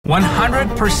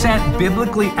100%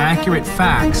 biblically accurate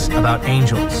facts about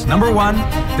angels. Number one,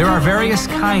 there are various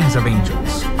kinds of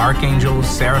angels. Archangels,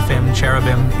 seraphim,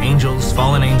 cherubim, angels,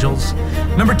 fallen angels.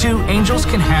 Number two, angels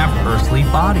can have earthly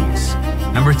bodies.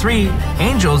 Number three,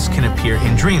 angels can appear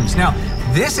in dreams. Now,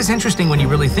 this is interesting when you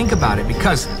really think about it,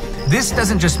 because this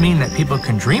doesn't just mean that people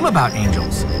can dream about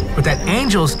angels, but that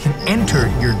angels can enter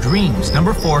your dreams.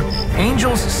 Number four,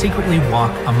 angels secretly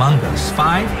walk among us.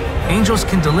 5, angels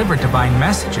can deliver divine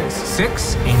messages.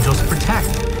 6, angels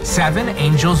protect. 7,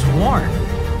 angels warn.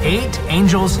 8,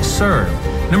 angels serve.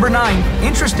 Number 9,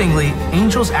 interestingly,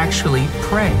 angels actually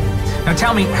pray. Now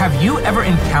tell me, have you ever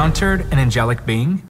encountered an angelic being?